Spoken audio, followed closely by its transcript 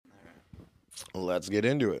Let's get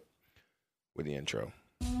into it with the intro.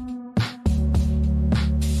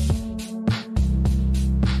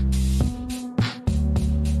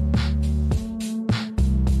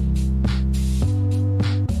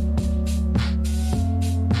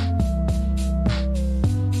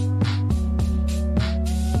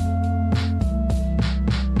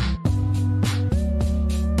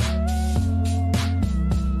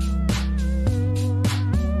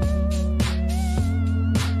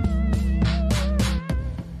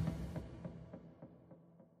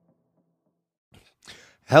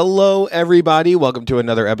 Hello, everybody. Welcome to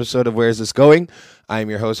another episode of Where's This Going? I'm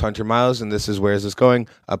your host, Hunter Miles, and this is Where's This Going?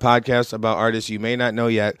 A podcast about artists you may not know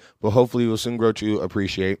yet, but hopefully will soon grow to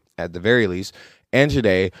appreciate at the very least. And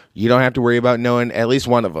today, you don't have to worry about knowing at least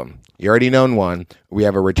one of them. You already known one. We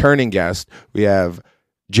have a returning guest. We have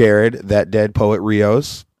Jared, that dead poet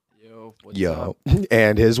Rios. What's up?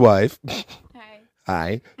 And his wife. Hi.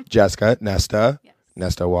 Hi. Jessica, Nesta. Yes.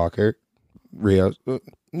 Nesta Walker. Rios.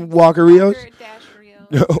 Walker Rios?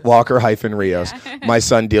 Walker-Rios. Walker-Rios. Yeah. My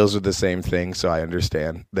son deals with the same thing, so I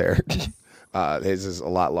understand there. His is a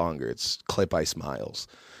lot longer. It's Clip Ice Miles.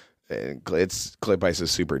 And Clip Ice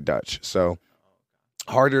is super Dutch, so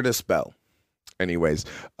harder to spell. Anyways,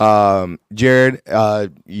 Jared,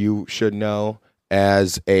 you should know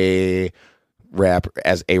as a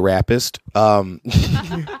rapist, a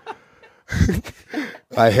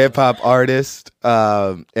hip hop artist,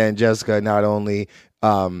 and Jessica not only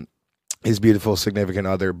his beautiful significant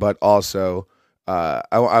other, but also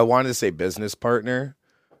I wanted to say business partner,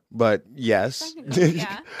 but yes,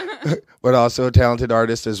 Yeah. but also a talented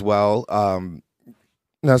artist as well.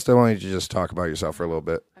 Nesta, why don't you just talk about yourself for a little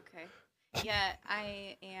bit? Okay. Yeah,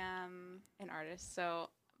 I am an artist. So,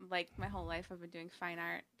 like, my whole life I've been doing fine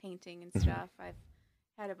art, painting and stuff. I've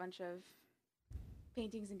had a bunch of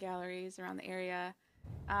paintings and galleries around the area.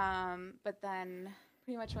 But then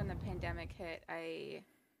pretty much when the pandemic hit, I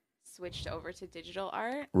switched over to digital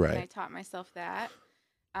art. Right. And I taught myself that.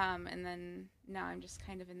 And then now I'm just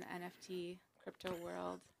kind of in the NFT crypto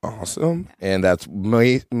world. Awesome. And that's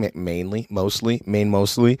mostly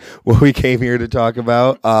what we came here to talk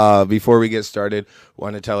about. Before we get started,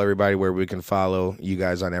 want to tell everybody where we can follow you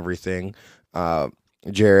guys on everything.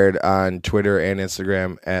 Jared on Twitter and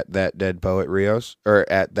Instagram at that dead poet Rios, or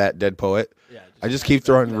at that dead poet. Yeah, I just keep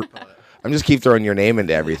throwing your name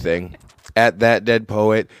into everything. At that dead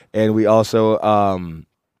poet, and we also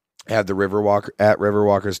have the Riverwalker at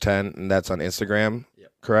Riverwalkers 10, and that's on Instagram.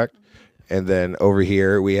 Yep. Correct. And then over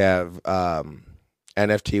here we have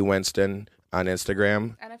NFT Winston on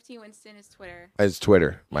Instagram. NFT Winston is Twitter. It's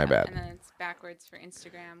Twitter. My Yeah, bad. And then it's backwards for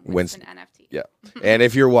Instagram. Winston. Winston NFT. Yeah. And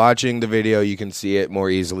if you're watching the video, you can see it more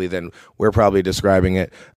easily than we're probably describing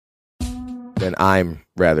it. Than I'm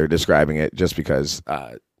rather describing it, just because.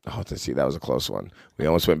 Let's see, that was a close one. We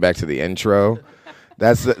almost went back to the intro.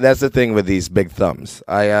 That's the thing with these big thumbs.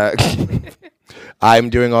 I'm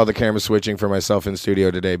doing all the camera switching for myself in studio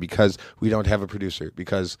today because we don't have a producer,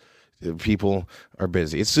 because people are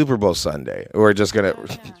busy. It's Super Bowl Sunday. We're just gonna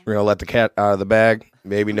we're gonna let the cat out of the bag.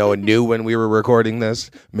 Maybe no one knew when we were recording this.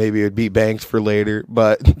 Maybe it'd be banked for later.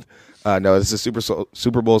 But no, this is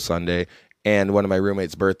Super Bowl Sunday and one of my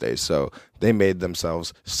roommates' birthdays, so they made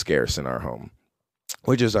themselves scarce in our home,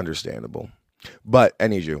 which is understandable. But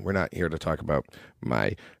anywho, we're not here to talk about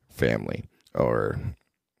my family or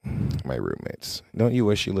my roommates. Don't you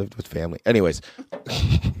wish you lived with family? Anyways,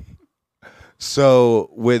 so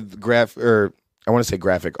with I want to say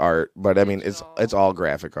graphic art, but I mean it's all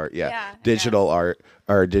graphic art. Yeah, digital art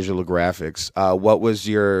or digital graphics. What was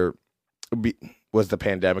was the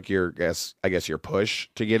pandemic your your push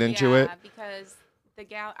to get into it? Yeah, because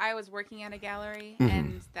I was working at a gallery Mhm.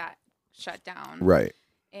 and that shut down. Right.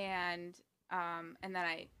 And then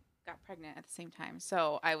I got pregnant at the same time.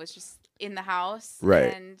 So I was just in the house.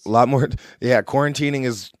 Right. And A lot more. Yeah, quarantining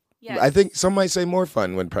is. yes, I think some might say more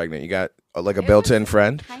fun when pregnant. You got like a it built-in was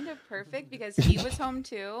friend. kind of perfect because he was home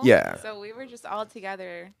too. Yeah. So we were just all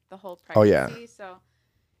together the whole Oh, yeah. pregnancy. So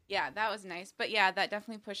yeah, that was nice. But yeah, that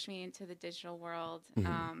definitely pushed me into the digital world.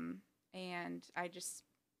 Mhm. And I just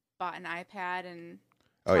bought an iPad and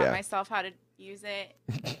Oh taught yeah. myself how to use it.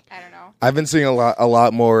 I don't know. I've been seeing a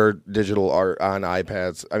lot more digital art on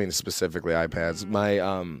iPads. I mean, specifically iPads.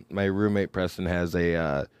 My roommate Preston has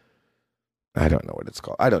a I don't know what it's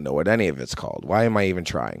called. I don't know what any of it's called. Why am I even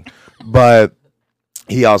trying? But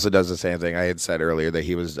he also does the same thing. I had said earlier that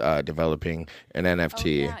he was developing an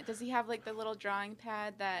NFT. Oh, yeah. Does he have like the little drawing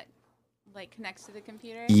pad that like connects to the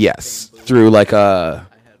computer? Yes, through like a.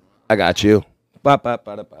 I had one. I got you. Ba, ba,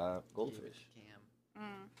 ba, da, ba. Goldfish.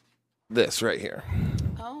 Cam. This right here.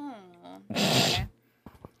 Oh. Okay.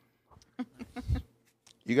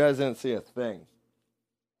 You guys didn't see a thing.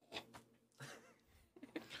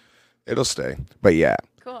 It'll stay. But yeah,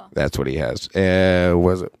 Cool. that's what he has.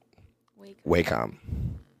 Was it Wake. Wacom?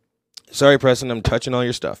 Sorry, Preston, I'm touching all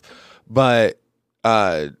your stuff. But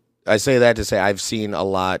I say that to say I've seen a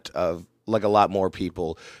lot more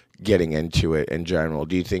people getting into it in general.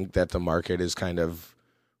 Do you think that the market is kind of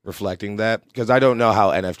reflecting that? Because I don't know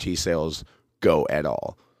how NFT sales go at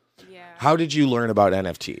all. Yeah. How did you learn about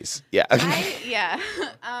NFTs? Yeah.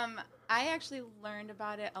 I actually learned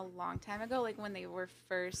about it a long time ago, like when they were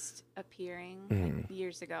first appearing like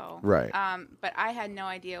years ago. Right. But I had no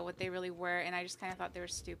idea what they really were, and I just kind of thought they were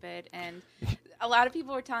stupid. And a lot of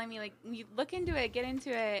people were telling me, like, you look into it, get into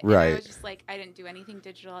it. Right. And I was just like, I didn't do anything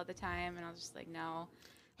digital at the time, and I was just like, no.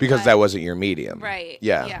 Because that wasn't your medium. Right.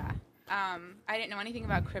 Yeah. Yeah. I didn't know anything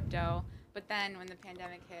about crypto, but then when the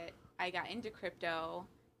pandemic hit, I got into crypto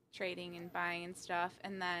trading and buying and stuff,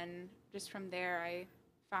 and then just from there, I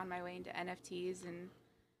found my way into NFTs and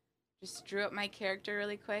just drew up my character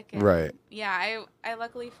really quick. And Right. Yeah, I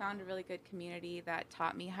luckily found a really good community that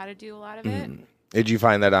taught me how to do a lot of it. Did you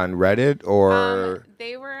find that on Reddit or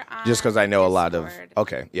They were on just because I know a lot of? Discord.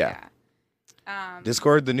 Okay, yeah. Yeah.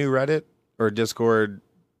 Discord, the new Reddit, or Discord,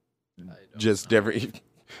 I don't just know. different.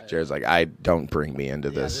 Jared's like, I don't bring me into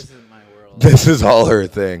Yeah, this. this is my world. This is all her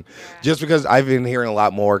thing. Yeah. Just because I've been hearing a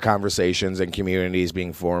lot more conversations and communities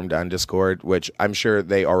being formed on Discord, which I'm sure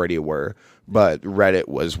they already were, but Reddit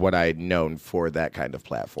was what I'd known for that kind of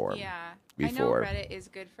platform. Yeah. Before. I know Reddit is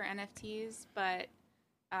good for NFTs, but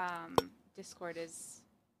Discord is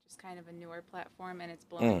just kind of a newer platform, and it's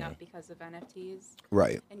blowing up because of NFTs.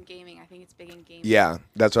 Right. And gaming, I think it's big in gaming. Yeah,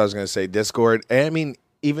 that's what I was going to say. Discord, and I mean,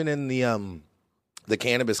 even in the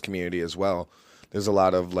cannabis community as well, there's a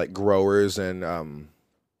lot of like growers and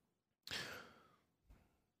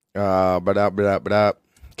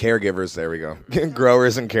caregivers. There we go.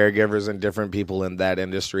 Growers and caregivers and different people in that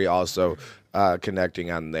industry also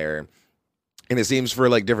connecting on there. And it seems for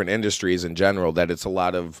like different industries in general that it's a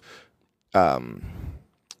lot of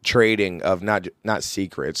trading of not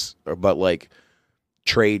secrets, but like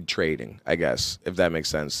trading, I guess, if that makes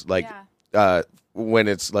sense. Like Yeah. when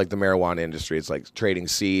it's like the marijuana industry, it's like trading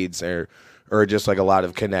seeds or just like a lot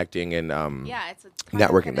of connecting and Yeah, it's a ton of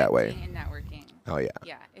networking that way. connecting and networking. Oh yeah.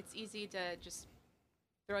 Yeah, it's easy to just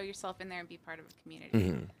throw yourself in there and be part of a community.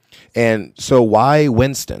 Mm-hmm. And so why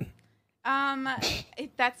Winston?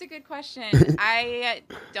 That's a good question. I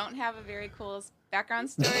don't have a very cool background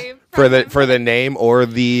story For from the him. name or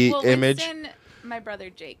the Well, image? Winston, my brother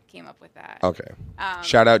Jake came up with that. Okay. Um,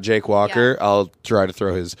 Shout out Jake Walker. yeah. I'll try to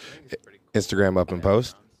throw his Instagram up and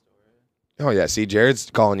post. Oh yeah, see Jared's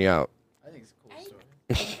calling you out. I think it's a cool I- story.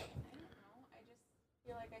 I don't know. I just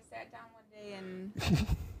feel like I sat down one day and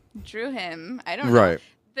drew him. I don't know. Right.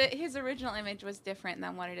 His original image was different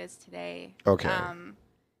than what it is today. Okay.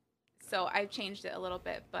 So I've changed it a little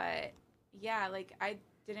bit, but yeah, like I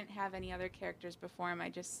didn't have any other characters before him.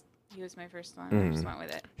 He was my first one. I just went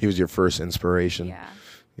with it. He was your first inspiration. Yeah.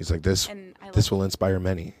 He's like this And I this love, will inspire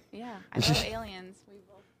many. yeah, I love aliens. We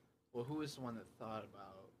both. Well, who was the one that thought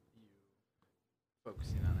about you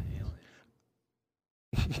focusing on an alien?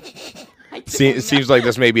 I don't See, know. it seems like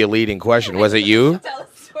this may be a leading question. Was it you? Tell a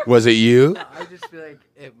story. Was it you? I just feel like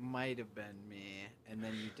it might have been me, and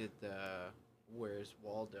then you did the "Where's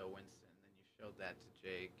Waldo, Winston?" Then you showed that to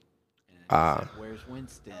Jake, and he Ah. said, "Where's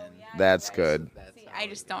Winston?" yeah, That's good. That's See, how I it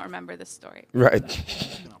just got don't remember the story. Right.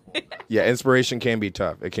 started. I'm gonna hold that. Yeah, inspiration can be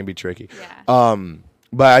tough. It can be tricky. Yeah.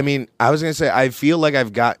 But I mean, I was gonna say I feel like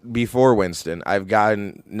I've got before Winston, I've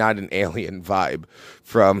gotten not an alien vibe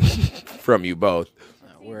from from you both.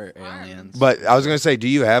 We're aliens. But I was gonna say, do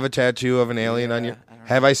you have a tattoo of an alien on you? Yeah, I don't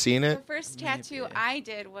Have know. I seen The it first tattoo Maybe. I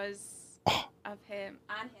did was of him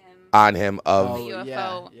on him? Of Oh.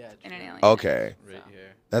 UFO yeah, in an true. alien. okay, Right So.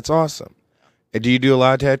 here. that's awesome. And do you do a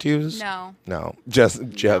lot of tattoos? No. No, just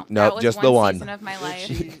That was just the one. season of my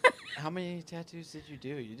life. How many tattoos did you do?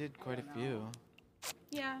 You did quite a few.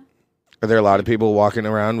 Yeah. Are there a lot of people walking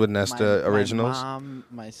around with Nesta my originals? mom,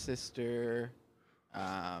 my sister,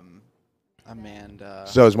 Amanda.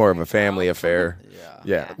 So it's more of a family affair. Yeah.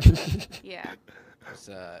 Yeah. Yeah. It was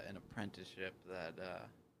an apprenticeship that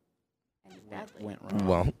And badly. went wrong.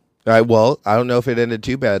 Well, all right. Well, I don't know if it ended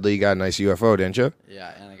too badly. You got a nice UFO, didn't you?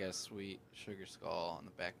 Yeah, and I got a sweet sugar skull on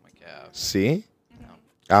the back of my calf. See, Mhm.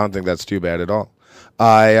 I don't think that's too bad at all.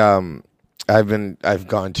 I've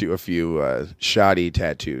gone to a few shoddy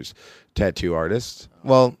tattoo artists.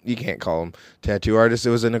 Well, you can't call them tattoo artists. It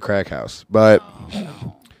was in a crack house, but Oh,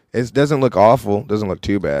 no. it doesn't look awful. Doesn't look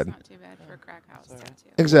too It's bad. not too bad for a crack house Sorry. tattoo.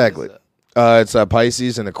 Exactly. What is it? It's a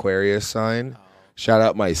Pisces and Aquarius sign. Oh. Shout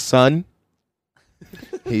out my son.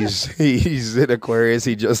 He's in Aquarius.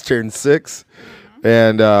 He just turned 6.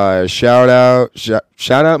 And shout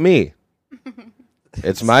out me.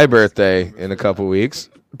 It's my birthday in a couple weeks.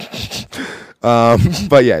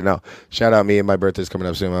 But yeah, no. Shout out me, and my birthday's coming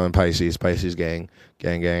up soon. I'm in Pisces gang.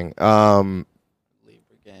 Libra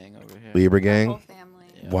gang over here. Libra My gang. whole family.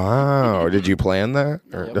 Yeah. Wow. Did you plan that?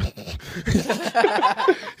 Yep.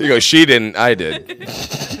 He goes, she didn't, I did.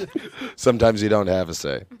 Sometimes you don't have a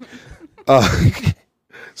say.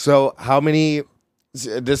 So how many,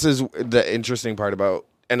 this is the interesting part about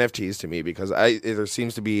NFTs to me, because there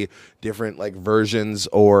seems to be different like versions,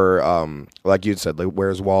 or like you said, like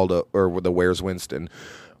Where's Waldo or the Where's Winston.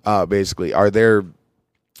 Basically, are there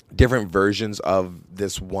different versions of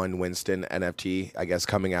this one Winston NFT, I guess,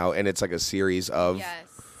 coming out, and it's like a series of Yes.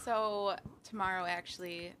 So tomorrow,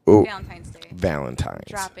 actually, Ooh. Valentine's Day, Valentine's.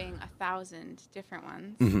 dropping 1,000 different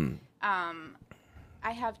ones. Mhm.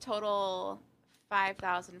 I have total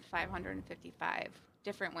 5,555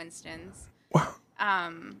 different Winstons. Wow.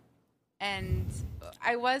 And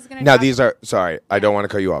I was gonna. Now drop- these are, sorry, I don't want to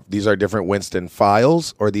cut you off. These are different Winston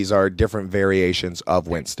files, or these are different variations of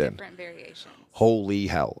they're Winston? Different variations. Holy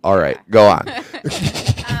hell. All right, go on.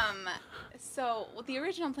 So the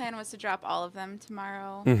original plan was to drop all of them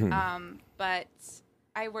tomorrow. Mhm. But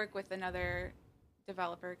I work with another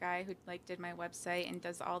developer guy who like did my website and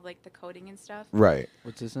does all like the coding and stuff. Right.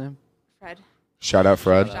 What's his name? Fred. Shout out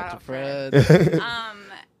Fred. Shout Shout out out to Fred.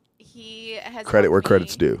 He has Credit helped where me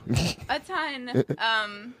credit's due. a ton. But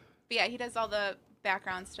yeah, he does all the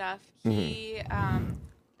background stuff. He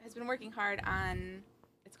has been working hard on,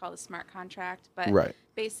 it's called a smart contract, but Right.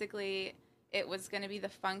 basically it was going to be the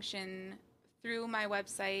function through my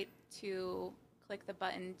website to click the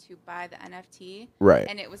button to buy the NFT. Right.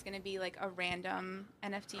 And it was going to be like a random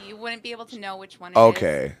NFT. You wouldn't be able to know which one it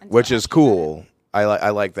Okay, is. until which is after you bought it. cool. I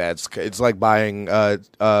like that. It's like buying like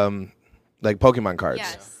Pokemon cards.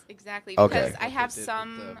 Yes, exactly. Okay. Because I What they have did with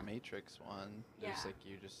some, the Matrix one. Yeah. It's like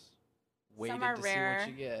you just waited are to rare.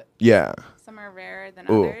 see what you get. Yeah. some are rarer than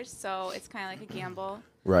Ooh. others, so it's kind of like a gamble.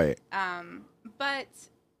 Right. But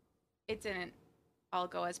it didn't all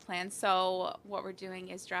go as planned. So what we're doing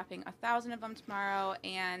is dropping 1,000 of them tomorrow,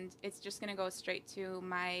 and it's just gonna go straight to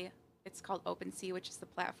my. It's called OpenSea, which is the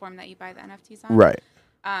platform that you buy the NFTs on. Right.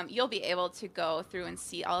 You'll be able to go through and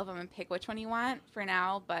see all of them and pick which one you want for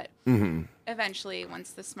now, but Mhm. eventually,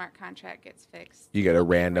 once the smart contract gets fixed, You get a it'll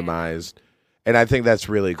be random. randomized, and I think that's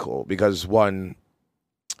really cool because one,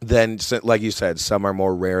 then like you said, some are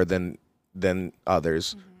more rare than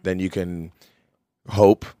others. Then you can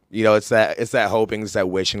hope. You know, it's that hoping, it's that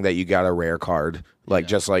wishing that you got a rare card, like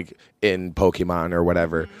just like in Pokemon or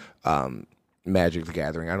whatever. Magic the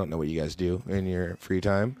Gathering. I don't know what you guys do in your free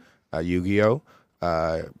time. Yu-Gi-Oh.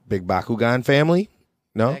 Big Bakugan family.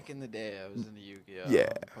 No, Back in the day, I was into Yu-Gi-Oh. Yeah,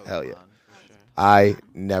 and hell yeah. Pokemon, for sure. I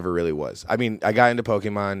never really was. I mean, I got into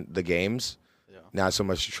Pokemon, the games, Yeah. not so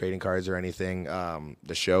much trading cards or anything.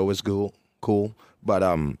 The show was cool, but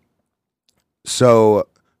so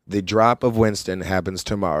the drop of Winston happens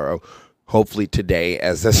tomorrow, hopefully today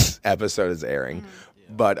as this episode is airing. Yeah.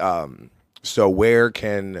 But so where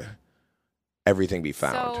can everything be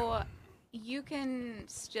found? So you can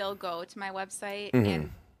still go to my website Mhm.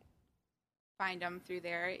 and find them through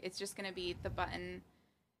there. It's just going to be the button.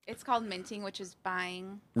 It's called minting, which is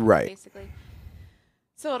buying, Right. basically.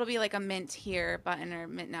 So it'll be like a mint here button or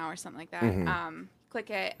mint now or something like that. Mhm. Click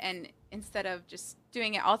it, and instead of just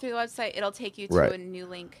doing it all through the website, it'll take you to Right. a new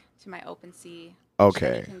link to my OpenSea.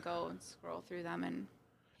 Okay. You can go and scroll through them and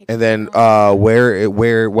pick And the then one you want.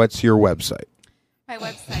 where what's your website? My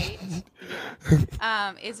website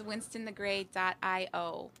is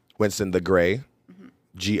winstonthegray.io. Winston the Gray.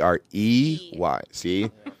 GREY.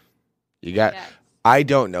 See? You got Yes. I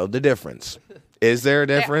don't know the difference. Is there a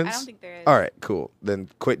Yeah, difference? I don't think there is. All right, cool. Then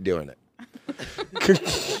quit doing it.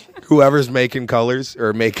 Whoever's making colors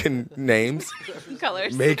or making names,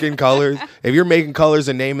 Colors. making colors. If you're making colors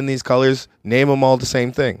and naming these colors, name them all the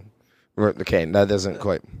same thing. Okay, that doesn't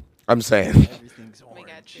quite. I'm saying, Everything's We got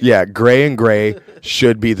orange. you. yeah, gray and gray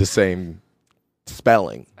should be the same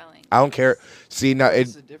spelling. Spelling. I don't care. See, now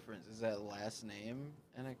What's it. the difference? Is that last name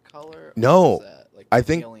and a color? No, Or is that, like, I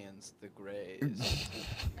think- aliens, the gray. No, you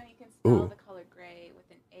can spell Ooh. the color gray with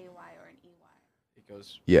an AY or an EY. It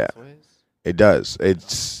goes Yeah. both ways. It does.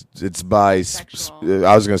 It's by. Sexual.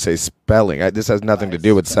 I was gonna say spelling. This has nothing to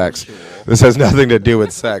do with sex. Bisexual. This has nothing to do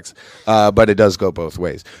with sex, but it does go both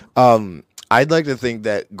ways. I'd like to think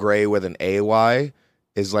that gray with an AY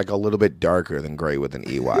is like a little bit darker than gray with an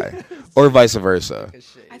EY, or vice versa. Like a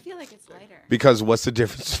shade. I feel like it's lighter. Because what's the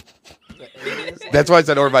difference? The A is That's why I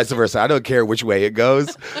said or vice versa. I don't care which way it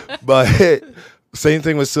goes, but Same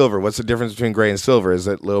thing with silver. What's the difference between gray and silver? Is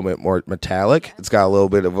it a little bit more metallic? Yeah. It's got a little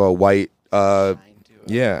bit of a white. Shine to it.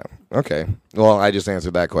 Yeah. Okay. Well, I just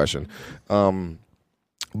answered that question.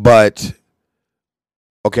 But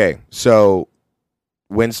okay, so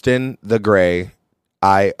Winston the Gray,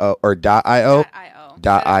 .io. .io. .io.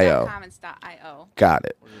 .com and .io. Got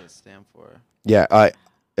it. What does it stand for? Yeah.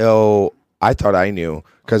 I thought I knew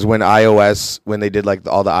because when they did like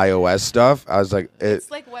all the iOS stuff, I was like, It's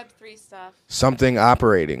like Web3 stuff. something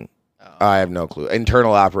operating. Oh. I have no clue.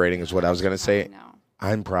 Internal operating is what I was gonna I say. know.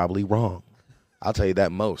 I'm probably wrong. I'll tell you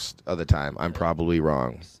that most of the time. I'm probably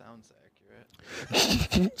wrong. Sounds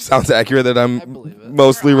accurate. Sounds accurate that I I'm believe it.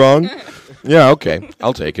 mostly wrong. Yeah, okay.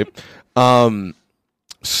 I'll take it.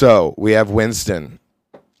 So we have Winston.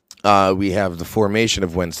 We have the formation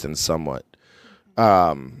of Winston somewhat.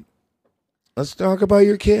 Let's talk about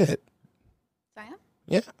your kid.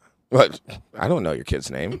 Zion? What? I don't know your kid's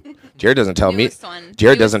name. Jared doesn't tell me. Newest one.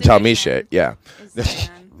 Jared doesn't Newest tell me edition shit. Yeah. is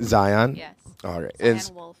Zion. Zion? Yes. All right. Zion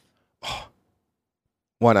It's Wolf.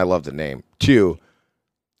 one, I love the name. Two,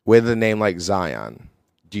 with a name like Zion,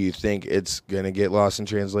 do you think it's gonna get lost in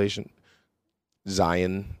translation?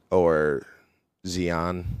 Zion or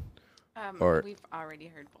Zion? Or- We've already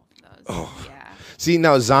heard both of those. Oh. Yeah. See,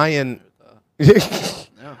 now Zion. No.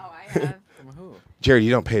 Oh, I have. From who? Jared,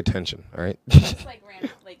 you don't pay attention, all right? It's like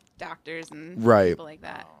random, like doctors and Right. people like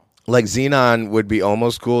that. Oh. Like Xenon would be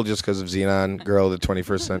almost cool just because of Xenon Girl, the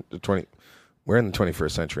 21st century. We're in the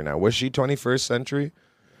 21st century now. Was she 21st century?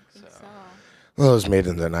 I think so. Well, it was made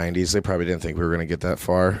in the 90s. They probably didn't think we were going to get that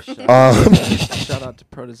far. Shout out to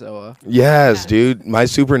Protozoa. Yes, dude. My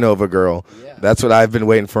supernova girl. Yeah. That's what I've been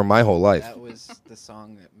waiting for my whole life. That was the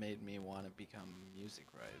song that made me want to become a music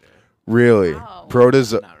writer. Really? Wow.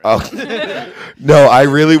 Protozoa. Not really. Oh. No, I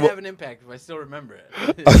really It would w- have an impact if I still remember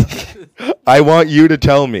it. I want you to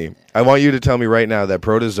tell me. I want you to tell me right now that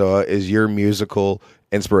Protozoa is your musical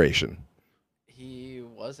inspiration. He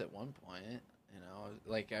was at one point, you know,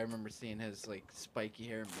 like I remember seeing his like spiky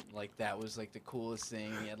hair, like that was like the coolest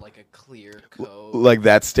thing. He had like a clear coat. Like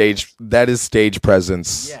that is stage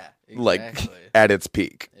presence Yeah, like exactly. at its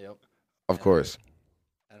peak. Yep. Of course.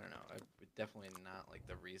 I don't know. Definitely not like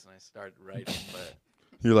the reason I started writing, but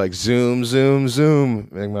You're like zoom, zoom, zoom,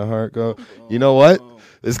 make my heart go. You know what? Boom.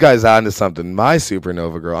 This guy's on to something. My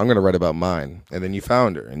supernova girl, I'm going to write about mine. And then you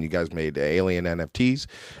found her, and you guys made alien NFTs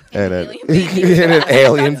and, An alien baby. and an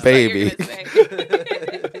alien That's what you're baby. gonna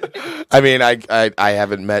say. I mean, I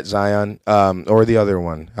haven't met Zion or the other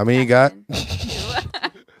one. How many you got?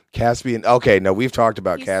 Caspian. Caspian. Okay, no, we've talked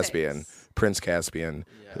about He's Caspian, 6. Prince Caspian.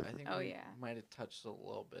 Yeah, I think Oh, we yeah. might have touched a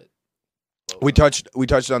little bit. We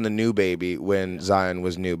touched on the new baby when Zion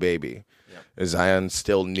was new baby. Yep. Is Zion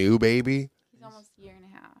still new baby? He's almost a year and a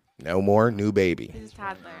half. No more new baby. He's a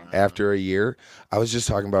toddler. After a year, I was just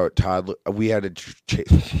talking about toddler. We had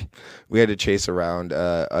to we had to chase around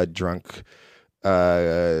a drunk.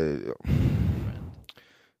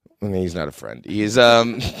 He's not a friend. He's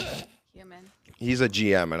Human. he's a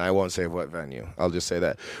GM, and I won't say what venue. I'll just say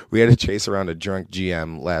that we had to chase around a drunk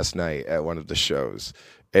GM last night at one of the shows,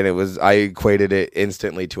 and I equated it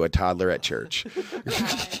instantly to a toddler at church.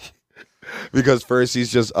 Because first he's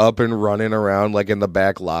just up and running around like in the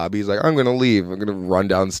back lobby. He's like, I'm going to leave. I'm going to run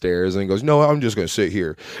downstairs. And he goes, no, I'm just going to sit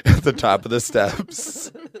here at the top of the steps.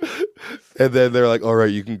 And then they're like, all right,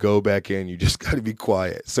 you can go back in. You just got to be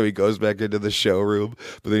quiet. So he goes back into the showroom,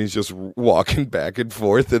 but then he's just walking back and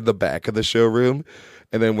forth in the back of the showroom.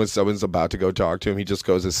 And then when someone's about to go talk to him, he just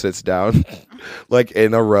goes and sits down like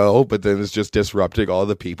in a row, but then it's just disrupting all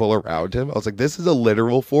the people around him. I was like, this is a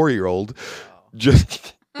literal 4-year-old.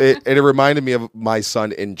 Just... It reminded me of my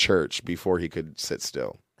son in church before he could sit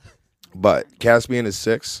still. But Caspian is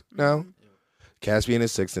 6 now. Caspian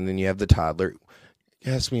is 6, and then you have the toddler.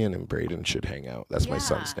 Caspian and Braden should hang out. That's my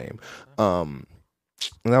son's Yeah. name. And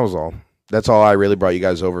that was all. That's all I really brought you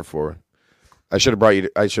guys over for. I should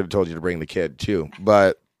have told you to bring the kid too,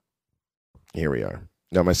 but here we are.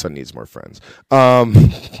 Now my son needs more friends.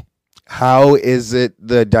 How is it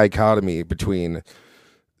the dichotomy between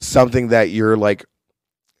something that you're like,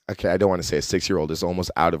 okay, I don't want to say a 6-year-old is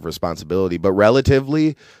almost out of responsibility, but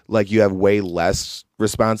relatively, like you have way less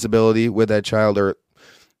responsibility with that child, or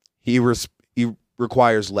he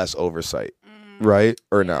requires less oversight, right?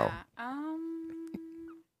 Or no?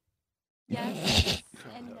 Yes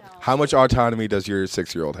and no. How much autonomy does your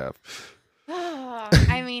 6-year-old have?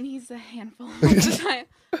 I mean, he's a handful of the time,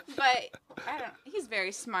 but he's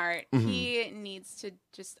very smart. Mhm. He needs to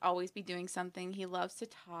just always be doing something. He loves to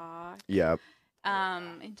talk. Yeah.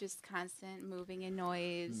 And just constant moving and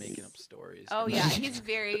noise. Making up stories. Oh yeah, he's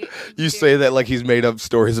very. You say that like he's made up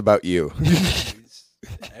stories about you. He's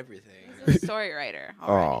everything. He's a story writer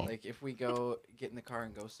already. Like if we go get in the car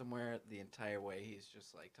and go somewhere, the entire way he's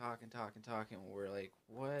just like talking. We're like,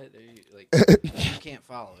 "What are you like?" You can't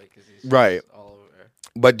follow it because he's Right. just all over.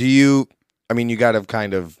 But do you? I mean, you got to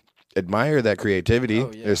kind of admire that creativity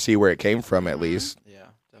Oh, yeah. or see where it came from at Mhm. least. Yeah,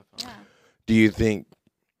 definitely. Yeah. Do you think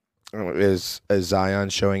is Zion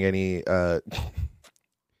showing any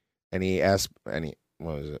what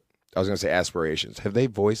was it? I was gonna say aspirations. Have they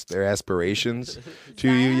voiced their aspirations to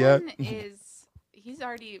you yet? Zion he's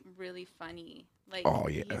already really funny. Like, Oh,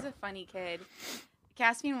 yeah. he's a funny kid.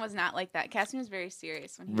 Caspian was not like that. Caspian was very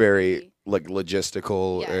serious when he was Very baby. like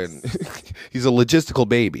logistical, Yes. and he's a logistical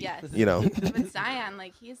baby. Yes. You know, But Zion,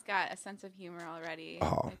 like, he's got a sense of humor already.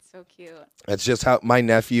 Oh. It's so cute. that's just how my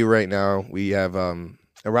nephew right now. We have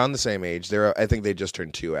around the same age. I think they just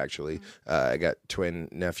turned 2 actually. I got twin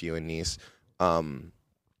nephew and niece.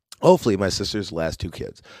 Hopefully my sister's last 2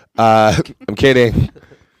 kids. I'm kidding.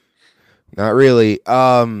 Not really.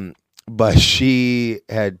 But she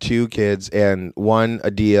had 2 kids, and one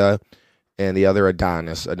Adia and the other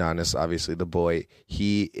Adonis. Adonis, obviously the boy.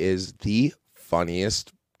 He is the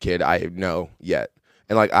funniest kid I know yet.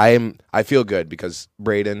 And like I feel good because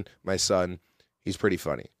Braden, my son, he's pretty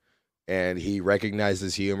funny. And he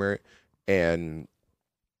recognizes humor, and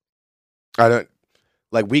I don't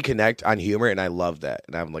like we connect on humor, and I love that.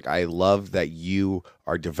 And I'm like, I love that you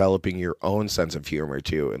are developing your own sense of humor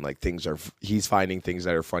too, and like he's finding things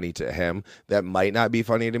that are funny to him that might not be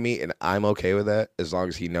funny to me, and I'm okay with that as long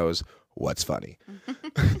as he knows what's funny.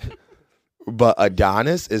 But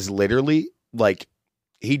Adonis is literally like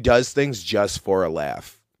he does things just for a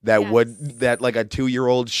laugh. That Yes. that like a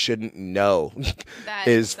 2-year-old shouldn't know That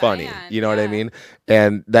is funny. Zion, You know what I yeah. mean?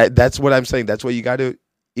 And that's what I'm saying. That's what you got to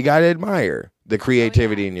admire the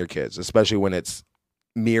creativity in your kids, especially when it's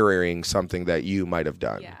mirroring something that you might have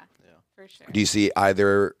done. Yeah, Yeah. for sure. Do you see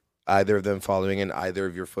either of them following in either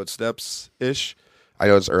of your footsteps ish? I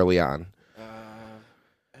know it's early on.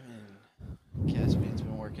 I mean, Caspian's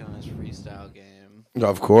been working on his freestyle game.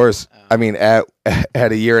 Of course. I mean, at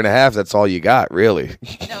a year and a half, that's all you got, really.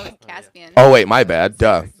 No, it's Caspian. Oh wait, my bad.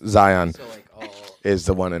 Duh. Zion So like all. is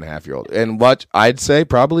the 1.5-year-old, and what I'd say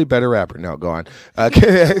probably better rapper. No, go on. But-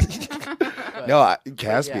 No, but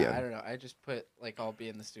Caspian. Yeah, I don't know. I just put like I'll be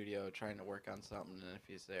in the studio trying to work on something, and if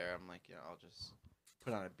he's there, I'm like, I'll just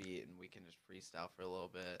put on a beat and we can just freestyle for a little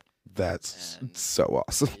bit. That's And- so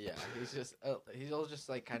awesome. Yeah, he'll just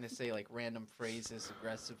like kind of say like random phrases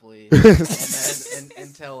aggressively, and then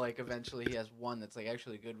until like eventually he has one that's like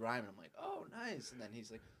actually a good rhyme, and I'm like, oh nice, and then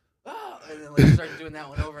he's like, oh, and then like start doing that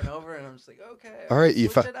one over and over, and I'm just like, okay, All right, you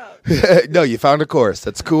switch found it up. no, you found a course.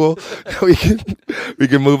 That's cool. we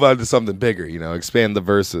can move on to something bigger. Expand the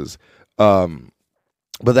verses.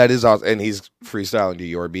 But that is awesome, and he's freestyling to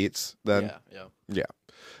your beats. Then Yeah.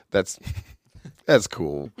 that's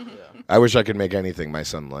cool. Yeah. I wish I could make anything my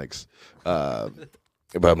son likes,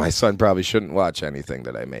 but my son probably shouldn't watch anything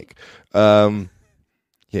that I make.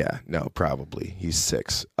 Yeah, no, probably he's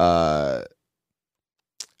 6. I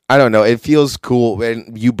don't know. It feels cool,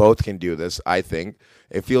 and you both can do this. I think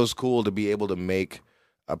it feels cool to be able to make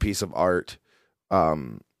a piece of art,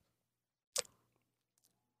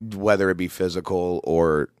 whether it be physical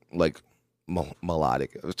or like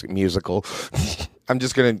melodic, musical. I'm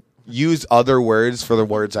just gonna use other words for the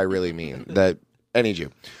words I really mean. That I need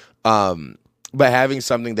you. But having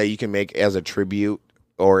something that you can make as a tribute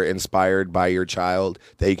or inspired by your child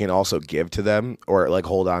that you can also give to them or like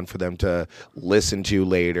hold on for them to listen to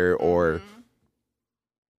later or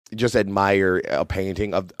just admire a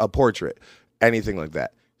painting of a portrait, anything like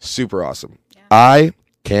that. Super awesome. Yeah. I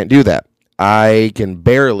can't do that. I can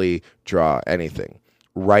barely draw anything.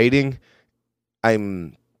 Writing, I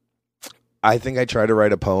think I tried to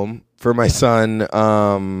write a poem for my son.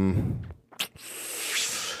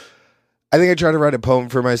 I think I tried to write a poem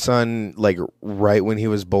for my son like right when he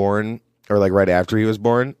was born or like right after he was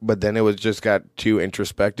born, but then it was just got too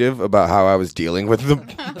introspective about how I was dealing with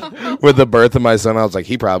the with the birth of my son. I was like,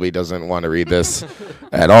 he probably doesn't want to read this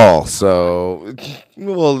at all, so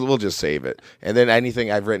we'll just save it. And then anything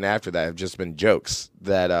I've written after that have just been jokes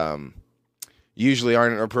that usually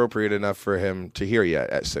aren't appropriate enough for him to hear yet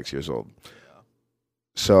at 6 years old.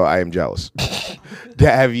 So I am jealous.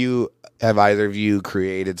 Have either of you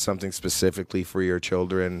created something specifically for your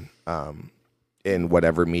children in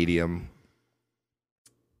whatever medium?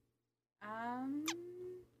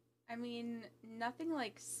 I mean, nothing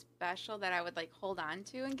like special that I would like hold on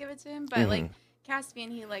to and give it to him, but like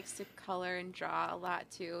Caspian, he likes to color and draw a lot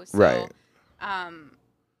too. So, Right.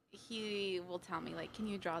 he will tell me like, "Can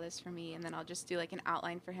you draw this for me?" And then I'll just do like an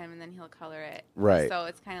outline for him, and then he'll color it. Right. So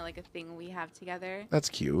it's kind of like a thing we have together. That's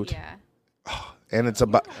cute. Yeah. And it's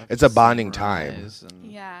a bonding time. Samurais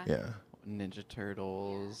and Yeah. Yeah. Ninja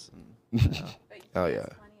Turtles and But he Oh, has yeah.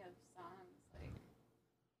 plenty of songs, like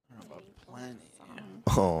I don't know about meaningful plenty.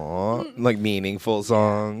 songs. Aw, like meaningful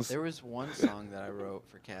songs. There was one song that I wrote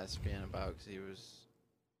for Caspian about because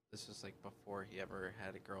this was like before he ever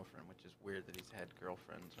had a girlfriend, which is weird that he's had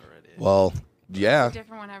girlfriends already. Well, yeah, A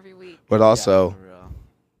different one every week. but Yeah, also for real.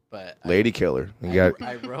 But lady killer.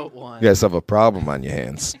 I wrote one. You guys have a problem on your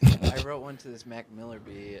hands. I wrote one to this Mac Miller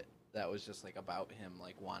beat that was just like about him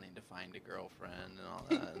like wanting to find a girlfriend and all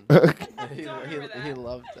that. And he, Don't he, remember he that.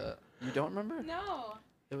 loved it. You don't remember? No.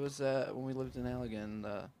 It was when we lived in Allegan.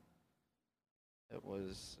 The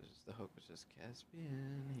hook was just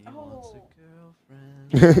Caspian. He wants a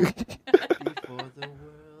girlfriend before the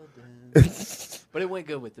world ends. But it went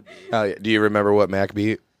good with the beat. Oh, yeah. Do you remember what Mac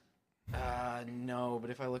beat? No, but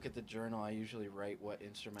if I look at the journal, I usually write what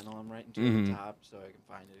instrumental I'm writing to at Mhm. the top so I can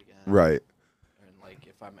find it again. Right. And like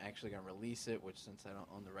if I'm actually gonna release it, which since I don't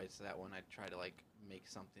own the rights to that one, I try to like make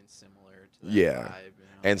something similar to that Yeah. vibe. You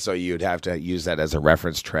know? And so you'd have to use that as a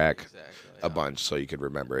reference track exactly, a bunch so you could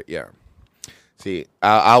remember it. Yeah. See,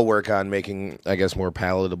 I'll work on making, I guess, more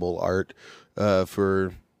palatable art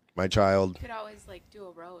for my child. You could always like do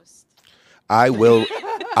a roast. I will.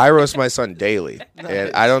 I roast my son daily,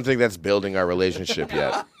 and I don't think that's building our relationship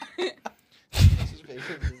yet.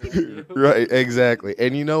 Right, exactly.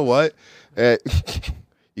 And you know what?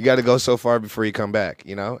 You got to go so far before you come back,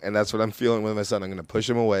 you know? And that's what I'm feeling with my son. I'm going to push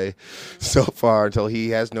him away so far until he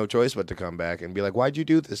has no choice but to come back and be like, why'd you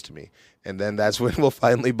do this to me? And then that's when we'll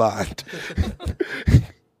finally bond.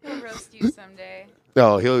 He'll roast you someday.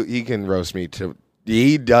 No, he can roast me too.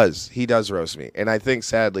 He does roast me. And I think,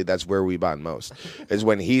 sadly, that's where we bond most, is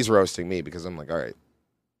when he's roasting me because I'm like, all right,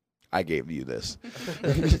 I gave you this.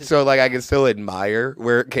 So, like, I can still admire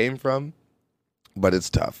where it came from, but it's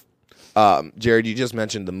tough. Jared, you just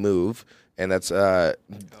mentioned The Move, and that's The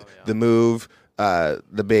Move,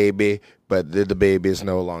 The Baby, but the baby is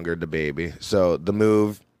no longer the baby. So The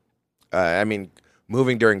Move, I mean,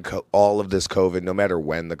 moving during all of this COVID, no matter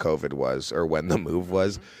when the COVID was or when The Move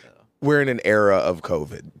was, we're in an era of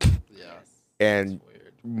COVID. Yeah. And It's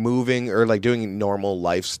weird. moving or like doing normal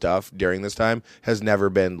life stuff during this time has never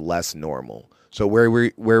been less normal. So where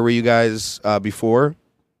were you guys before?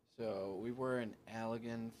 So we were in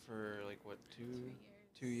Allegan for like what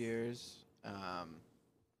 2 years.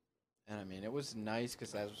 And I mean it was nice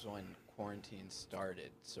because that was when quarantine started.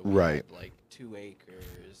 So we Right. had like 2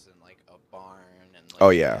 acres and like a barn and like Oh,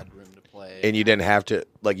 we yeah. had room to play. And you didn't have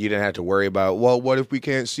to worry about, well, what if we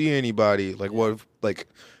can't see anybody? Like what if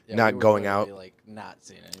Yeah, not we were going literally, out? like not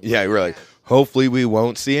seeing anybody. Yeah, we're like, hopefully we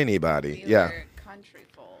won't see anybody. We Yeah. were country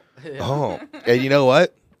folk. Yeah. Oh. And you know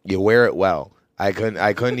what? You wear it well. I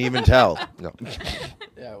couldn't even tell. No.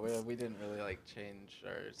 Yeah, we didn't really like change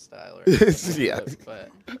our style or anything, Yeah.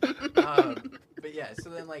 but yeah, so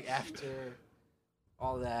then like after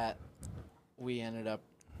all that, we ended up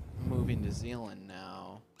moving to Zealand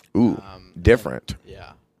now. Ooh, and- different.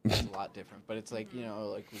 yeah, it's a lot different, but it's like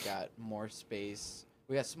like we got more space.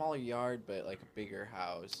 We got a smaller yard, but like a bigger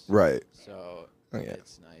house. Right. So Oh, yeah.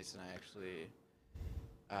 it's nice, and I actually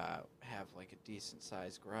have like a decent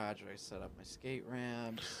sized garage where I set up my skate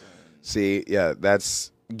ramps. And See, yeah,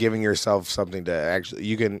 that's giving yourself something to actually,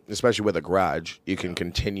 you can, especially with a garage, you can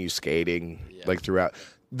continue skating Yeah. like throughout.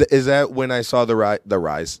 Is that when I saw the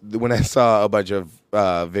rise, when I saw a bunch of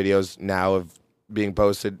videos now of being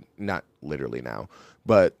posted, not literally now,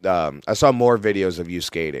 but I saw more videos of you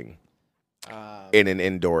skating in an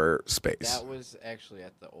indoor space. that was actually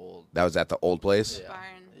at the old. That was at the old place? Yeah. Barn.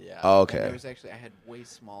 Yeah. Oh, and okay. There was actually I had way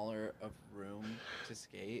smaller of room to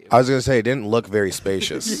skate. I was going to say, it didn't look very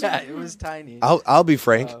spacious. yeah, it was tiny. I'll be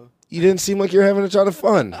frank. You didn't seem like you're having a ton of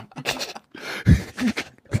fun.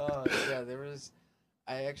 Yeah, there was.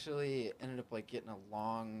 I actually ended up like getting a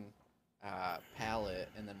long pallet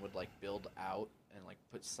and then would like build out and like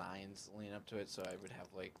put signs leading up to it so I would have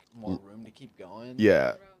like more room to keep going.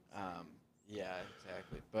 Yeah. Yeah,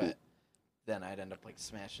 exactly. But then I'd end up like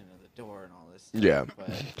smashing into the door and all this stuff. Yeah. But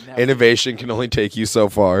now Innovation can only take you so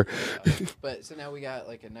far. But so now we got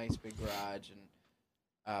like a nice big garage,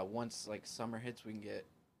 and once like summer hits, we can get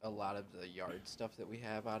a lot of the yard stuff that we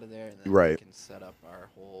have out of there, and then Right. we can set up our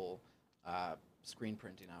whole screen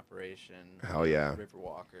printing operation. Hell yeah.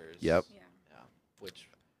 Riverwalkers. Yep. Yeah. Yeah, which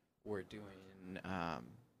we're doing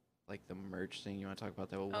like the merch thing. You want to talk about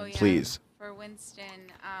that? Oh, yeah. Please. For Winston,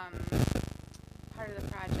 part of the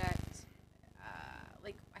project,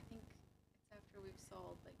 like I think it's after we've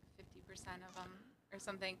sold like of them or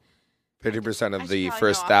something. 50% I of should the probably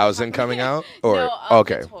first know off the 1,000 top of coming my out? head. Or No, of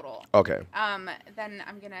the okay. total. Okay. Then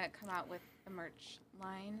I'm gonna come out with the merch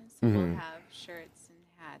line, so we'll have shirts and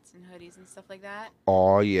hats and hoodies and stuff like that.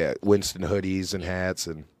 Oh yeah, Winston hoodies and hats,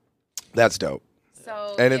 and that's dope.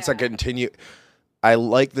 So And it's a continue. I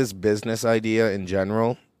like this business idea in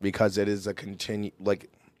general because it is a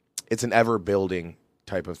it's an ever building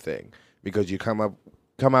type of thing because you come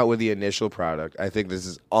out with the initial product. I think this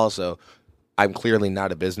is also. I'm clearly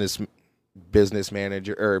not a business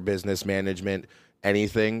manager or business management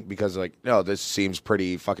anything because no, this seems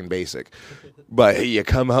pretty fucking basic. But you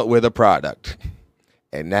come out with a product,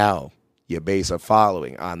 and now you base a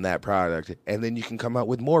following on that product, and then you can come out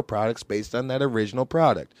with more products based on that original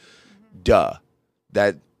product. Duh.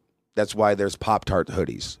 That's why there's Pop-Tart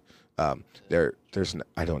hoodies. There's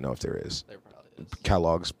I don't know if there is. There probably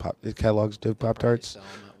is. Kellogg's do Pop-Tarts? Sell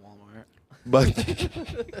 'em at Walmart.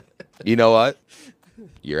 But you know what?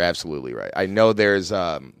 You're absolutely right. I know there's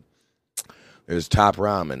Top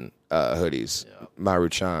Ramen hoodies. Yeah.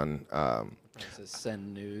 Maruchan. It says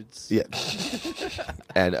send nudes. Yeah.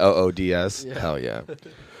 And OODS. Yeah. Hell yeah.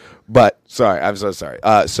 But sorry, I'm so sorry.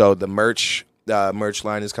 So the merch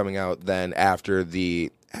line is coming out then after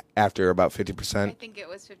about 50%. I think it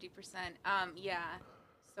was 50%. Yeah.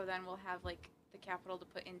 So then we'll have the capital to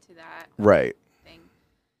put into that Right. thing.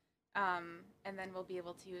 And then we'll be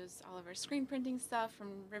able to use all of our screen printing stuff from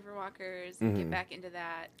Riverwalkers and get back into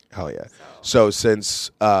that. Hell yeah. So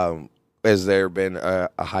since has there been a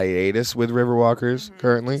hiatus with Riverwalkers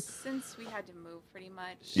currently? since we had to move pretty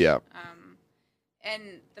much. Yeah.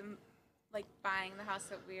 And buying the house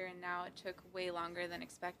that we're in now, it took way longer than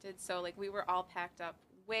expected. So we were all packed up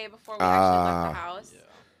way before we actually left the house.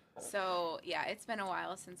 Yeah. So yeah, it's been a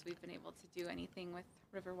while since we've been able to do anything with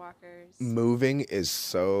Riverwalkers. Moving is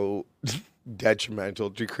so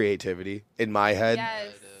detrimental to creativity in my head Yes.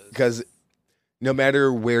 because no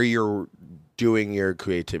matter where you're doing your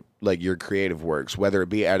creative works, whether it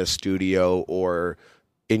be at a studio or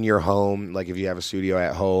in your home, if you have a studio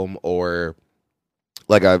at home or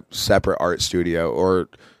a separate art studio or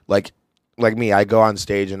like me, I go on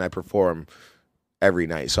stage and I perform every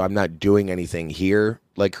night. So I'm not doing anything here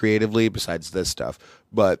creatively besides this stuff.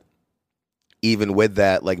 But even with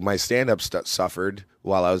that, my stand-up suffered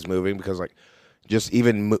while I was moving because just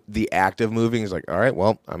even the act of moving is all right,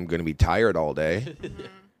 well, I'm going to be tired all day.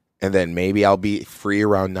 And then maybe I'll be free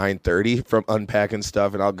around 9:30 from unpacking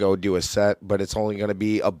stuff and I'll go do a set, but it's only going to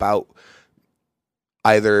be about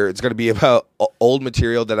either it's going to be about old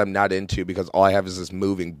material that I'm not into because all I have is this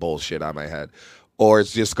moving bullshit on my head, or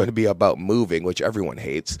it's just going to be about moving, which everyone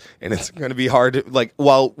hates, and it's going to be hard to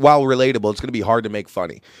while relatable, it's going to be hard to make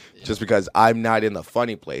funny, just because I'm not in the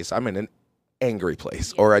funny place. I'm in an angry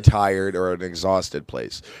place or a tired or an exhausted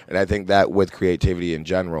place, and I think that with creativity in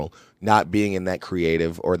general, not being in that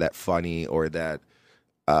creative or that funny or that.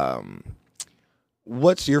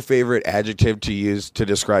 What's your favorite adjective to use to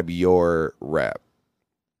describe your rap?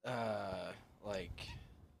 You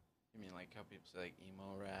mean how people say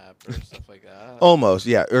emo rap or stuff like that? Almost,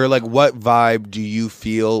 yeah. Or what vibe do you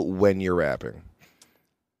feel when you're rapping?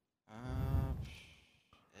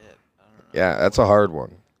 Shit, I don't know. Yeah, that's a hard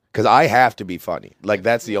one. Because I have to be funny.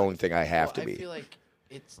 That's the only thing I have to I be. feel like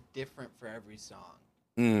it's different for every song.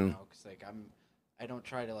 Mm. Because I don't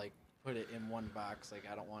try to put it in one box.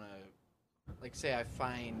 I don't want to. Say I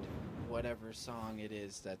find whatever song it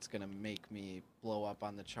is that's gonna make me blow up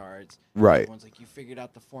on the charts. Right. Everyone's you figured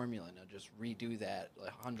out the formula. Now just redo that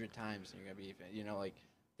 100 times, and you're gonna be,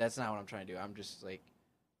 that's not what I'm trying to do. I'm just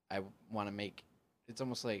I want to make. It's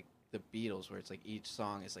almost like the Beatles, where it's each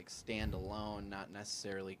song is standalone, not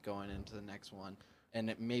necessarily going into the next one, and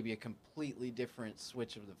it may be a completely different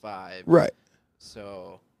switch of the vibe. Right.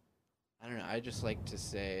 So, I don't know. I just like to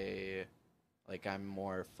say. I'm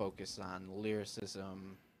more focused on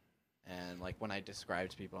lyricism, and when I describe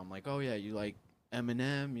to people, I'm oh yeah, you like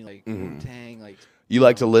Eminem, you like Wu-Tang, You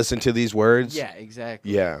like to listen to these words? Yeah,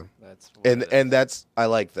 exactly. Yeah. That's And that's I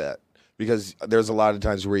like that because there's a lot of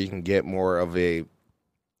times where you can get more of and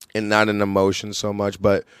not an emotion so much,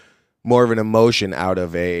 but more of an emotion out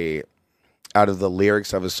of the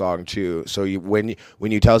lyrics of a song too. So when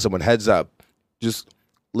you tell someone heads up, just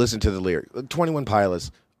listen to the lyric. 21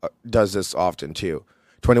 Pilots does this often too.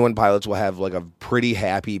 21 Pilots will have a pretty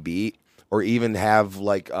happy beat, or even have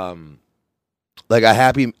a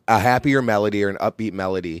happier melody or an upbeat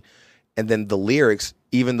melody, and then the lyrics,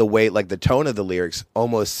 even the way the tone of the lyrics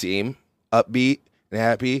almost seem upbeat and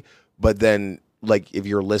happy, but then if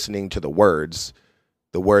you're listening to the words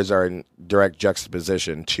are in direct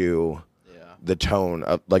juxtaposition to the tone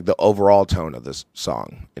of like the overall tone of this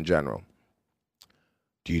song in general.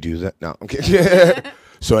 Do you do that? No, I'm kidding.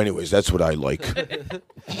 So, anyways, that's what I like. Well,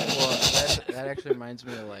 that actually reminds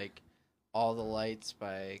me of like All the Lights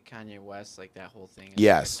by Kanye West, like that whole thing.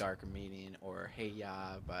 Yes. Like Darker Meaning, or Hey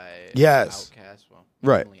Ya by Yes. Outkast. Well,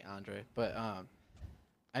 Right. Only Andre. But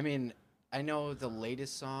I mean, I know the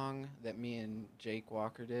latest song that me and Jake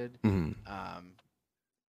Walker did. Mhm.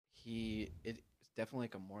 It's definitely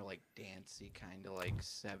like a more like dancey kind of like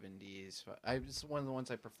 70s. It's one of the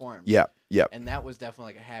ones I performed. Yep. And that was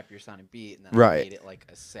definitely like a happier sounding beat, and then Right. I made it like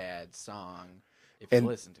a sad song. If you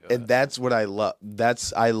listen to it, And that's what I love.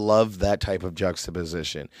 I love that type of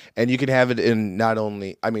juxtaposition. And you can have it in not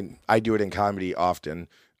only, I mean, I do it in comedy often.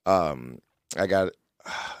 I got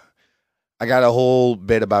a whole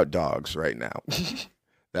bit about dogs right now.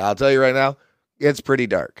 I'll tell you right now, it's pretty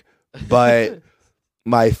dark. But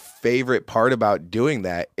my favorite part about doing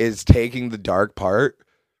that is taking the dark part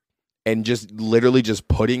and just literally just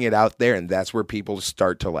putting it out there, and that's where people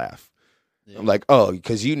start to laugh. Yeah. I'm like, oh,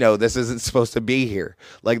 because this isn't supposed to be here.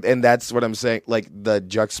 Like, and that's what I'm saying. Like the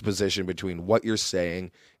juxtaposition between what you're saying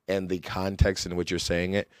and the context in which you're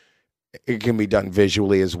saying it, it can be done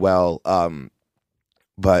visually as well.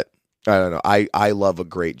 But I don't know. I love a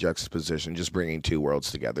great juxtaposition, just bringing two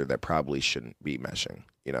worlds together that probably shouldn't be meshing.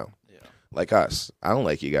 Yeah. Like us. I don't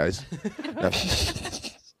like you guys.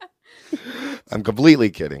 I'm completely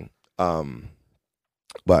kidding.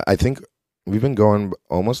 But I think we've been going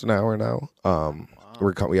almost an hour now. Wow.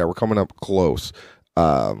 We're coming up close.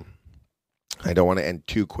 I don't want to end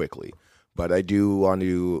too quickly, but I do want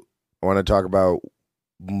to talk about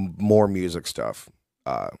more music stuff.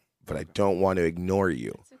 But I don't want to ignore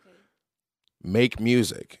you. It's okay. Make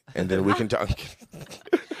music, and then we can talk.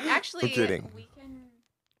 Actually, I'm kidding. we can.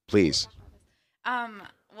 Please.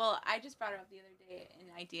 Well, I just brought up the other day an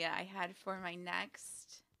idea I had for my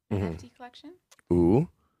next Mhm. NFT collection. Ooh.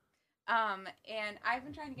 And I've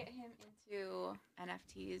been trying to get him into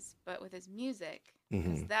NFTs, but with his music,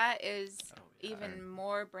 because Mhm. that is Oh, yeah, even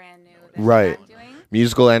more brand new than Right. what I'm doing.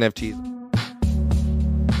 Musical NFTs.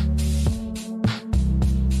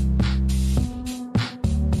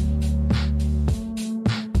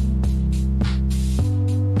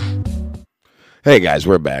 Hey guys,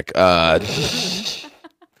 we're back.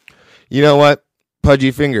 You know what? Pudgy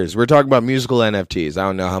fingers. We're talking about musical NFTs. I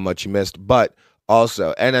don't know how much you missed, but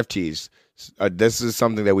also NFTs. This is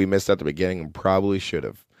something that we missed at the beginning and probably should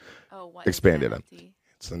have Oh, what expanded is on. NFT?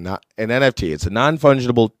 It's an NFT. It's a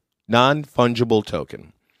non-fungible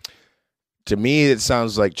token. To me, it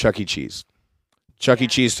sounds like Chuck E. Cheese. Chuck E. Yeah.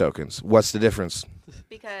 Cheese tokens. What's the difference?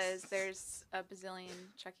 Because there's a bazillion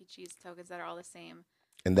Chuck E. Cheese tokens that are all the same.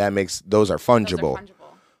 And that makes those are fungible. Those are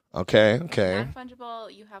fungible. Okay.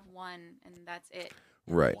 Non-fungible, you have one, and that's it.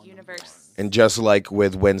 Right. Universe. And just like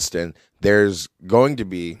with Winston, there's going to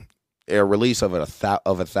be a release of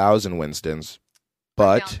 1,000 Winstons, For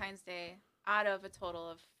but Valentine's Day, out of a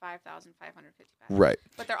total of 5,555. right,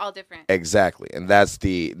 But they're all different. exactly, and that's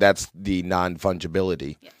the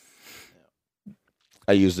non-fungibility. Yes.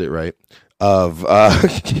 I used it right of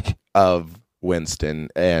of Winston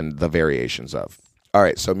and the variations of. All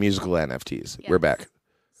right, so musical NFTs. We're Yes. back.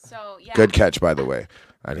 So yeah. Good catch, by the way.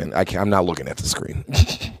 I'm not looking at the screen.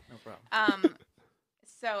 No problem.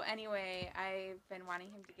 So anyway, I've been wanting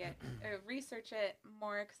him to get research it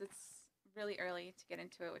more because it's really early to get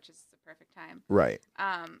into it, which is the perfect time. Right.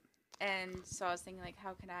 And so I was thinking, like,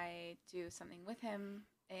 how can I do something with him?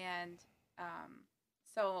 And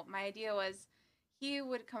so my idea was he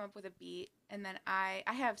would come up with a beat, and then I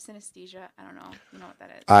have synesthesia. I don't know. You know what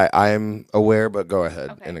that is? I'm aware, but go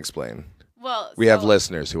ahead Okay. and explain. Well, We have so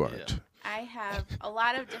listeners who aren't. I have a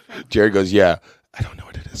lot of different. Jared goes, yeah, I don't know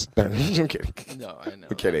what it is. I'm kidding. No, I know.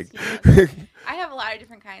 I'm kidding. I have a lot of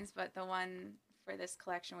different kinds, but the one for this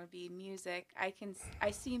collection would be music. I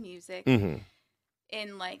see music hmm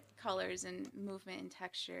in like colors and movement and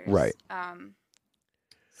textures. Right.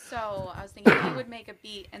 So I was thinking he would make a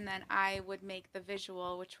beat, and then I would make the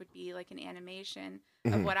visual, which would be like an animation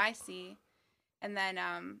Mhm. of what I see, and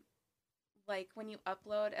then like when you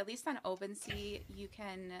upload, at least on OpenSea, you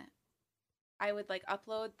can. I would like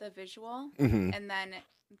upload the visual, hmm and then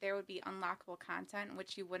there would be unlockable content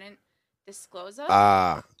which you wouldn't disclose of,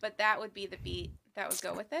 but that would be the beat that would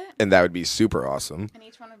go with it, and that would be super awesome. and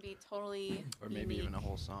each one would be totally Or maybe unique. even a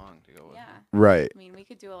whole song to go with. Yeah, Right. I mean, we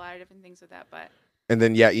could do a lot of different things with that, but And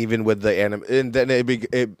then, yeah, even with the and then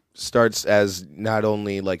it starts as not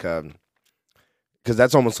only like because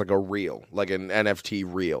that's almost like a reel, like an NFT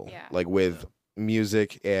reel, Yeah. like with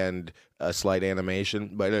music and a slight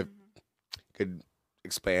animation, but it mhm. could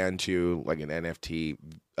expand to like an NFT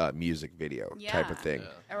music video type of Yeah. thing.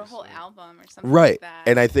 Yeah, Or a whole honestly. album or something Right. like that.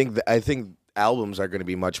 And I think albums are going to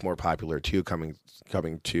be much more popular too coming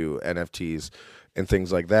to NFTs and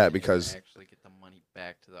things like that Yeah, because actually get the money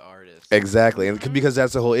back to the artist. exactly. And Mhm. because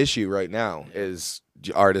that's the whole issue right now Yeah. is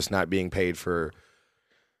artists not being paid for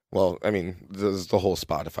well, I mean, there's the whole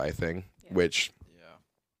Spotify thing, Yeah. which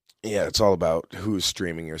Yeah. yeah, it's all about who's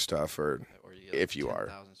streaming your stuff or Or you get if you are.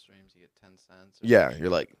 10,000 streams, you get 10 cents. Or yeah, you're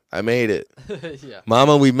like, I made it. something. Yeah.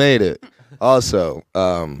 Mama, we made it. Also,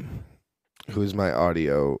 who's my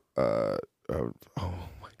audio? Oh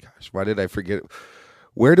my gosh, why did I forget?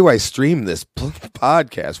 Where do I stream this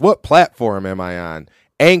podcast? What platform am I on?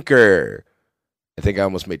 Anchor. I think I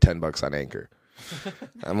almost made $10 on Anchor.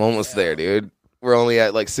 I'm almost there, dude. We're only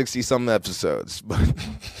at like 60 some episodes, but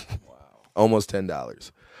Wow. almost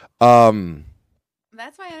 $10.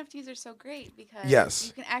 That's why NFTs are so great because Yes.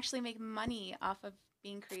 you can actually make money off of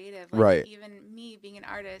being creative. Like Right. Even me being an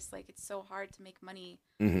artist, like it's so hard to make money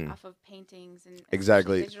mhm. off of paintings and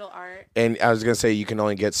Exactly. especially digital art. And I was gonna say you can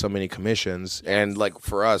only get so many commissions, and Yes. like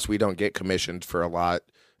for us, we don't get commissioned for a lot.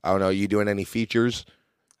 I don't know. You doing any features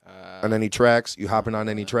on any tracks? You hopping on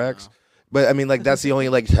any tracks? But I mean, like that's the only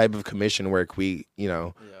like type of commission work we,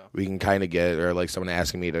 Yeah. we can kind of get, or like someone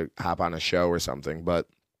asking me to hop on a show or something. But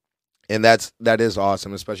and that is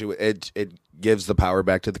awesome, especially with it gives the power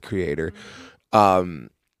back to the creator. And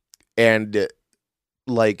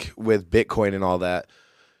like with Bitcoin and all that,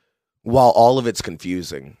 while all of it's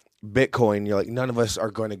confusing, Bitcoin, you're like, none of us are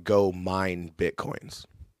going to go mine Bitcoins.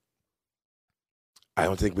 I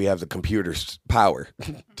don't think we have the computer's power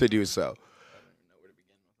to do so. I don't even know where to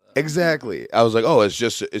begin with that. Exactly. I was like, oh, it's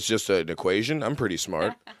just an equation. I'm pretty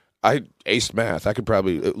smart. I aced math. I could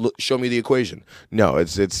probably show me the equation. No,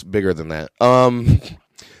 it's bigger than that.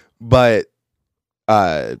 But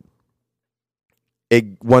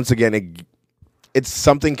it once again it's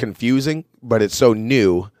something confusing, but it's so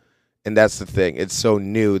new, and that's the thing. It's so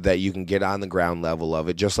new that you can get on the ground level of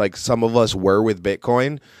it, just like some of us were with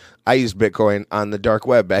Bitcoin. I used Bitcoin on the dark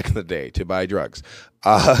web back in the day to buy drugs.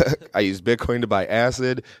 I used Bitcoin to buy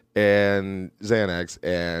acid and Xanax,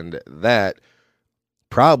 and that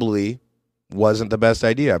probably wasn't the best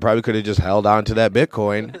idea. I probably could have just held on to that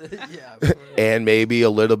Bitcoin Yeah. for real. and maybe a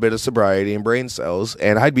little bit of sobriety and brain cells,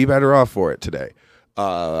 and I'd be better off for it today.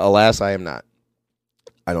 Alas, I am not.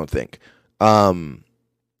 I don't think.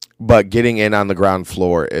 But getting in on the ground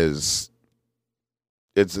floor is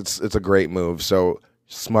it's a great move. So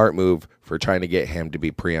smart move for trying to get him to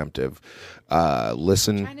be preemptive.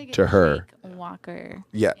 Listen Trying to get to her. Jake Walker.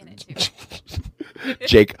 Yeah. In it too.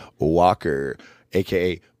 Jake Walker,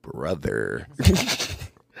 aka brother.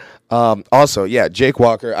 Also, yeah, Jake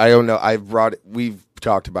Walker. I don't know. We've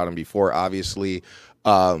talked about him before, obviously.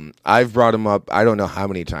 I've brought him up. I don't know how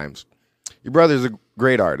many times. Your brother's a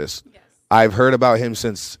great artist. Yes. I've heard about him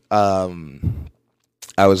since I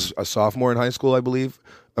was a sophomore in high school, I believe,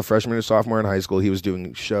 a freshman or sophomore in high school. He was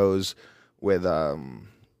doing shows with I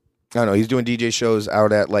don't know. He's doing DJ shows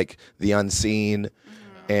out at like the Unseen,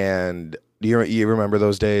 and do you remember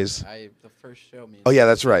those days? The first show. Me and Oh, yeah, him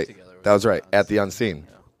that's did right. together was That was right, at the Unseen.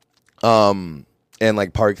 Unseen. And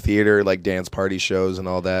like Park Theater, like dance party shows and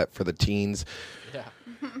all that for the teens, Yeah.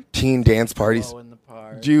 teen dance parties. Glow in the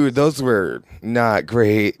park. Dude, those were not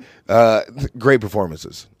great. Great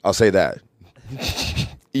performances. I'll say that.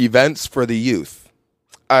 Events for the youth.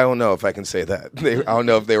 I don't know if I can say that. I don't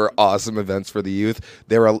know if they were awesome events for the youth.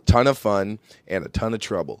 They were a ton of fun and a ton of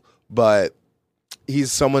trouble. But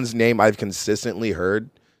he's someone's name I've consistently heard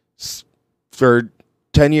for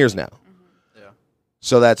 10 years now. Yeah.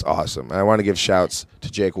 So that's awesome. I want to give shouts to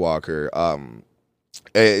Jake Walker.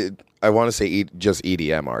 I want to say just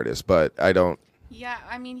EDM artist, but I don't. Yeah,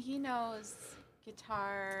 I mean he knows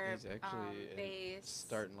guitar, He's actually bass.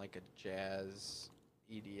 starting like a jazz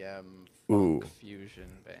EDM Ooh. funk fusion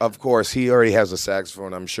band. Of course, he already has a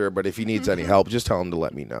saxophone, I'm sure. But if he needs any help, just tell him to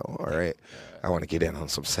let me know. All right. I want to get in on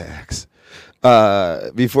some sax.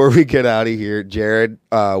 Before we get out of here, Jared,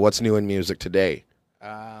 what's new in music today?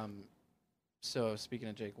 So speaking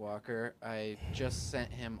of Jake Walker, I just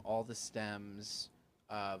sent him all the stems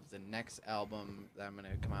of the next album that I'm gonna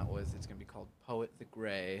come out with. It's gonna be called Poet the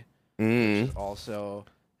Gray, which will also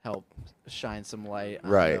help shine some light on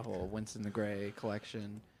Right. the whole Winston the Gray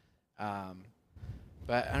collection.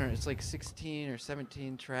 But I don't know, it's like 16 or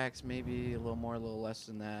 17 tracks, maybe a little more, a little less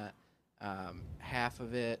than that. Half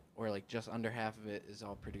of it, or like just under half of it, is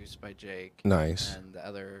all produced by Jake. Nice. And the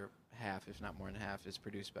other half, if not more than half, is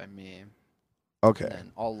produced by me. Okay. And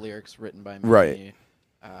then all lyrics written by me, Right.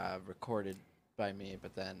 Recorded by me,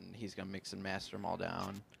 but then he's gonna mix and master them all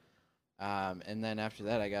down. And then after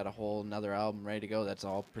that, I got a whole another album ready to go. That's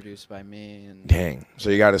all produced by me. And Dang. So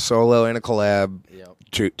you got a solo and a collab,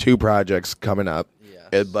 Yep. two projects coming up.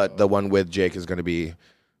 Yeah. But the one with Jake is going to be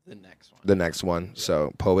the next one. the next one.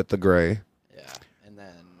 So Poet the Gray. Yeah. And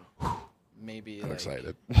then maybe I'm like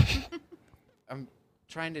excited. I'm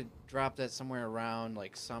trying to drop that somewhere around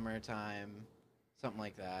like summertime, something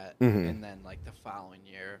like that. Mhm. And then like the following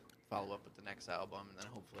year, follow up with the next album, and then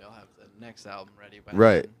hopefully I'll have the next album ready by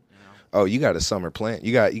Right. then. You know? Oh, you got a summer plan.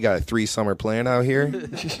 You got a 3 summer plan out here.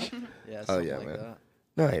 Yeah. Oh, Something yeah, like man. that.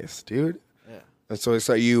 Nice, dude. Yeah. And so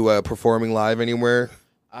are you performing live anywhere?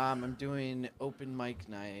 I'm doing open mic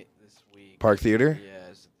night this week. Park Theater? Yeah,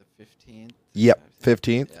 is it the 15th? Yep, I think.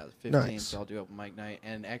 15th. Yeah, the 15th. Nice. I'll do open mic night.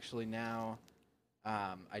 And actually now,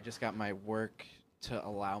 I just got my work to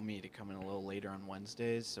allow me to come in a little later on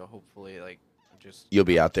Wednesdays. So hopefully, like, just You'll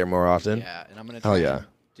be out there more often? yeah. And I'm gonna Hell try yeah. and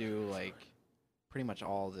do like pretty much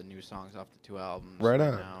all the new songs off the 2 albums Right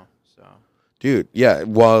on. now. So Dude, yeah.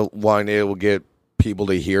 Well, one, it will get people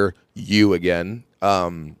to hear you again,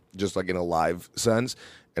 just like in a live sense,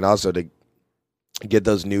 and also to get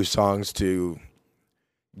those new songs to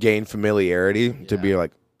gain familiarity, to be Yeah.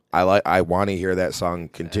 like, I want to hear that song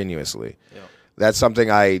continuously. yeah. That's something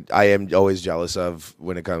I am always jealous of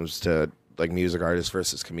when it comes to like music artists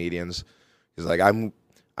versus comedians. Because like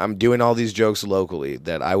I'm doing all these jokes locally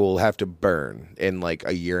that I will have to burn in like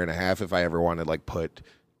a year and a half if I ever want to like put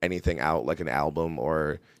anything out, like an album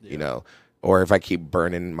or you Yeah. know, or if I keep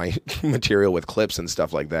burning my material with clips and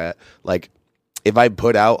stuff like that. Like if I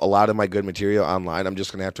put out a lot of my good material online, I'm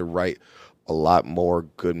just gonna have to write a lot more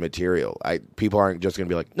good material. People aren't just gonna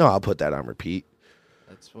be like, no, I'll put that on repeat.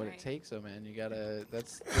 That's what Right. it takes, though, man. You gotta.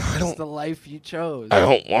 That's don't- the life you chose. I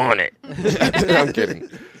don't want it. I'm kidding.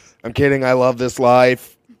 I'm kidding. I love this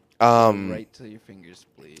life. Right till your fingers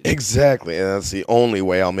bleed. Exactly, and that's the only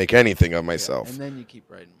way I'll make anything of Yeah, myself. and then you keep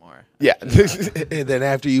writing more. Yeah, and then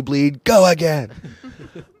after you bleed, go again.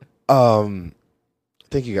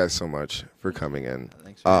 Thank you guys so much for coming in.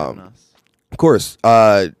 Thanks for having us. Of course,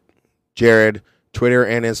 Jared, Twitter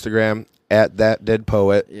and Instagram at that dead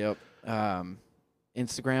poet. Yep.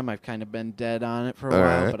 Instagram, I've kind of been dead on it for a All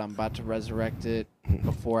while, right. but I'm about to resurrect it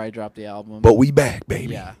before I drop the album. But we back,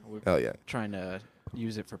 baby. yeah, we're Hell yeah. trying to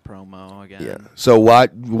use it for promo again. Yeah. So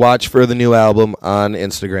watch for the new album on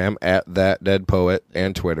Instagram at that dead poet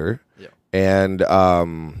and Twitter. Yep. And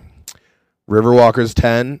Riverwalkers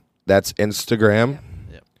 10, that's Instagram.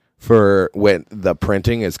 Yep. For when the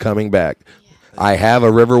printing is coming back. I have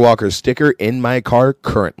a Riverwalker sticker in my car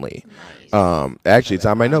currently. Actually, it's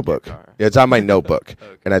on my notebook. It's on my notebook,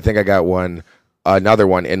 Okay. and I think I got another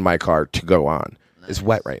one in my car to go on. It's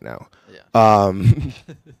wet right now. Yeah.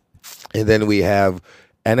 And then we have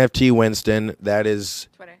NFT Winston. That is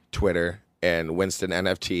Twitter. and Winston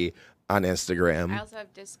NFT on Instagram. I also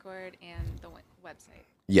have Discord and the website.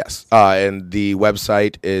 Yes. And the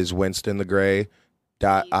website is Winston the Gray.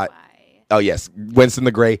 EY. Oh yes, Winston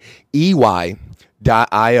the Gray EY.io.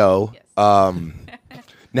 Yes.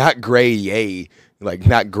 Not Gray Yay, like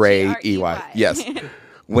not Gray EY. G-R-E-Y. Yes,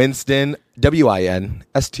 Winston WINSTON THEGREY.